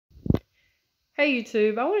Hey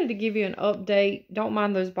YouTube, I wanted to give you an update. Don't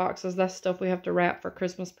mind those boxes. That's stuff we have to wrap for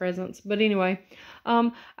Christmas presents. But anyway,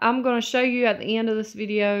 I'm going to show you at the end of this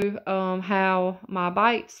video how my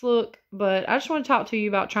bites look. But I just want to talk to you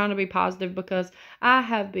about trying to be positive because I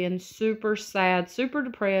have been super sad, super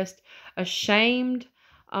depressed, ashamed.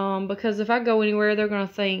 Because if I go anywhere, they're going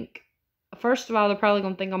to think, first of all, they're probably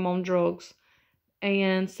going to think I'm on drugs.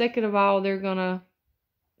 And second of all, they're going to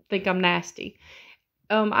think I'm nasty.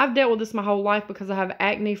 I've dealt with this my whole life because I have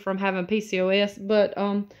acne from having PCOS, but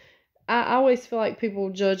I always feel like people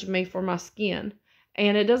judge me for my skin.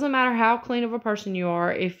 And it doesn't matter how clean of a person you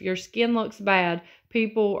are, if your skin looks bad,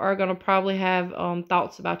 people are going to probably have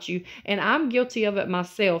thoughts about you. And I'm guilty of it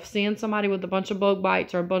myself. Seeing somebody with a bunch of bug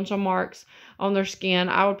bites or a bunch of marks on their skin,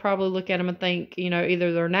 I would probably look at them and think, you know,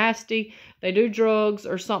 either they're nasty, they do drugs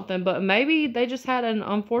or something, but maybe they just had an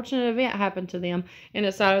unfortunate event happen to them and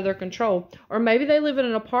it's out of their control. Or maybe they live in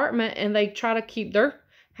an apartment and they try to keep their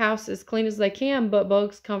house as clean as they can, but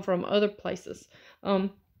bugs come from other places.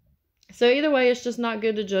 So either way, it's just not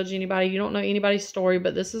good to judge anybody. You don't know anybody's story,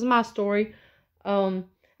 but this is my story. I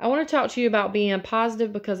want to talk to you about being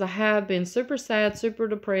positive because I have been super sad, super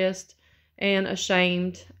depressed, and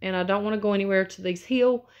ashamed, and I don't want to go anywhere till these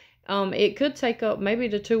heal. It could take up maybe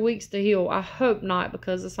to 2 weeks to heal. I hope not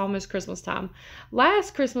because it's almost Christmas time.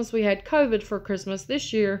 Last Christmas we had COVID for Christmas.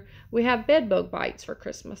 This year we have bed bug bites for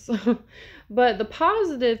Christmas. But the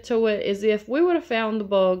positive to it is if we would have found the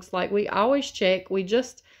bugs like we always check, we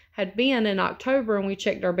just had been in October and we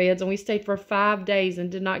checked our beds and we stayed for 5 days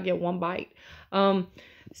and did not get one bite.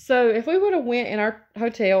 So if we would have went in our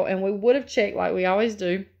hotel and we would have checked like we always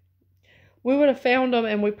do, we would have found them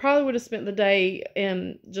and we probably would have spent the day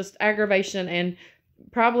in just aggravation, and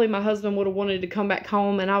probably my husband would have wanted to come back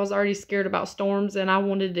home, and I was already scared about storms and I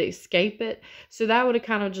wanted to escape it. So that would have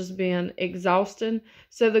kind of just been exhausting.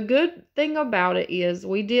 So the good thing about it is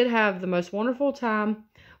we did have the most wonderful time.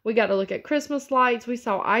 We got to look at Christmas lights. We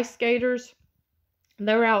saw ice skaters.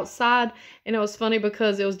 They were outside, and it was funny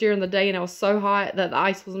because it was during the day and it was so hot that the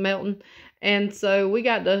ice was melting. And so we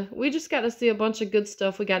just got to see a bunch of good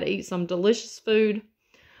stuff. We got to eat some delicious food.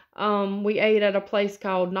 We ate at a place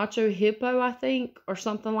called Nacho Hippo, I think, or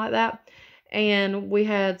something like that. And we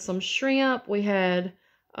had some shrimp. We had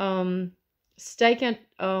steak and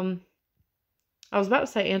I was about to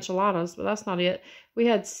say enchiladas, but that's not it. We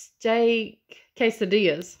had steak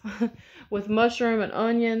quesadillas with mushroom and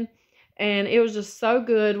onion, and it was just so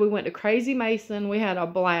good. We went to Crazy Mason. We had a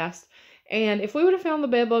blast. And if we would have found the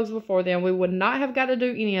bed bugs before then, we would not have got to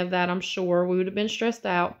do any of that, I'm sure. We would have been stressed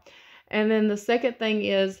out. And then the second thing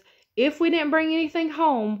is, if we didn't bring anything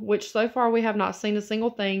home, which so far we have not seen a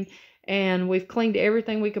single thing, and we've cleaned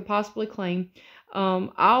everything we could possibly clean,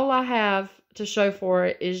 all I have to show for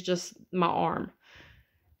it is just my arm.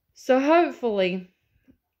 So hopefully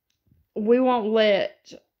we won't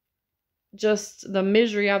let just the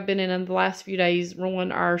misery I've been in the last few days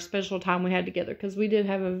ruin our special time we had together, because we did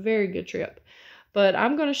have a very good trip. But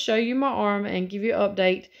I'm going to show you my arm and give you an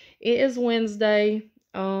update. It is Wednesday.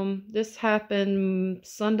 This happened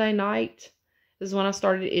Sunday night is when I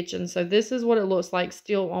started itching. So this is what it looks like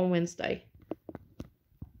still on Wednesday.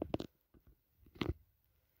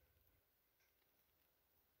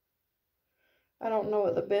 I don't know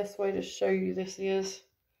what the best way to show you this is.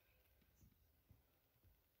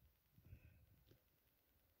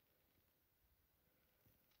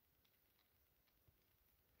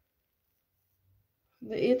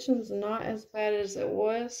 The itching's not as bad as it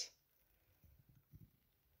was.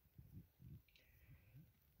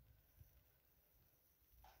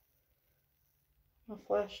 My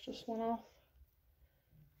flash just went off.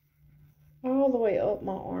 All the way up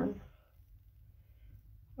my arm.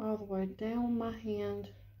 All the way down my hand.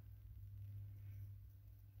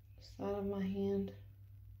 Side of my hand.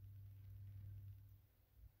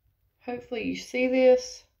 Hopefully you see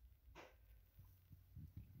this.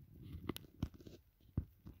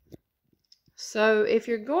 So if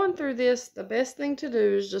you're going through this, the best thing to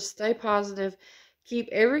do is just stay positive. Keep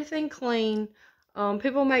everything clean.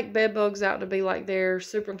 People make bed bugs out to be like they're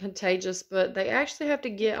super contagious, but they actually have to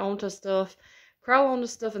get onto stuff, crawl onto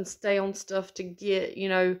stuff, and stay on stuff to get, you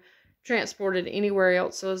know, transported anywhere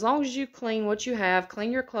else. So as long as you clean what you have,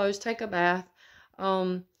 clean your clothes, take a bath,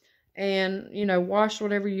 and, you know, wash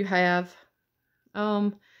whatever you have,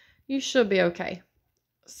 you should be okay.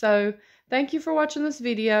 So thank you for watching this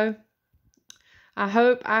video. I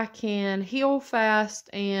hope I can heal fast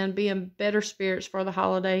and be in better spirits for the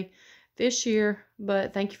holiday this year.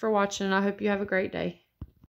 But thank you for watching. I hope you have a great day.